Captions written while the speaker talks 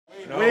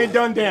We ain't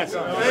done dancing.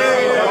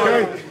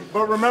 Okay?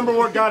 But remember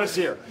what got us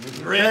here.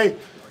 Okay?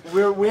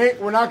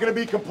 We're not going to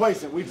be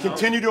complacent. We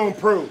continue to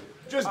improve.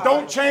 Just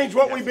don't change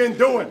what we've been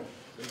doing.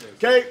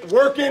 Okay?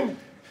 Working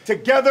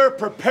together,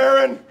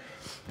 preparing,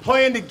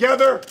 playing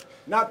together,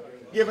 not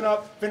giving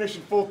up,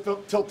 finishing full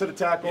tilt to the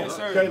tackle. Yes,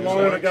 okay, long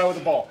with the guy with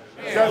the ball.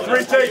 Got 3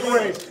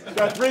 takeaways.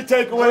 Got 3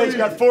 takeaways.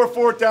 Got 4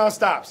 4th-down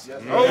stops.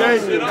 Okay,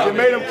 you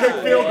made them kick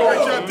field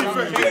goals.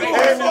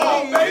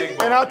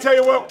 And I'll tell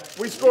you what,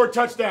 we scored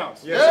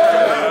touchdowns.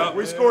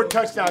 We scored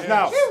touchdowns.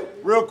 Now,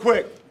 real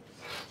quick,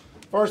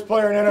 first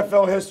player in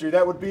NFL history.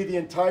 That would be the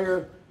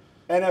entire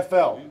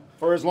NFL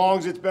for as long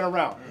as it's been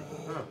around.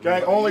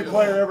 Okay, only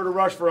player ever to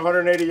rush for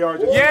 180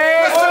 yards.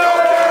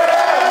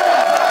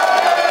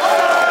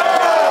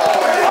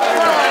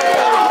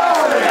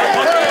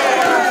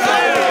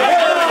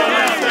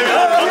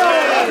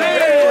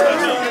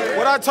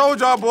 I told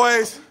y'all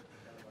boys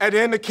at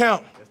the end of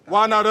camp,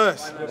 why not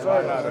us?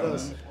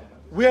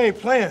 We ain't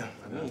playing.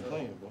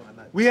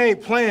 We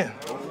ain't playing.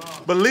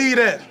 Believe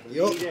that.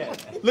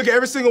 Look at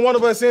every single one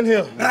of us in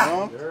here. Look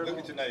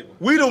at your neighbor.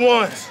 We the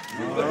ones.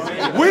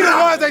 We the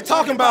ones they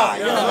talking about.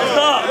 They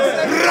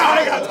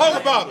gotta talk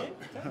about it.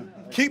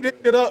 Keep this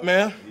shit up,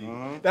 man.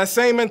 That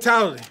same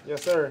mentality.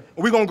 Yes, sir.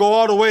 We gonna go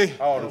all the way.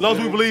 As long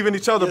as we believe in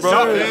each other,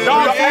 bro.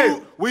 Hey,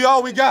 we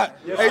all we got.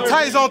 Hey,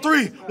 Titans on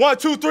 3. 1,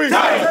 2, 3.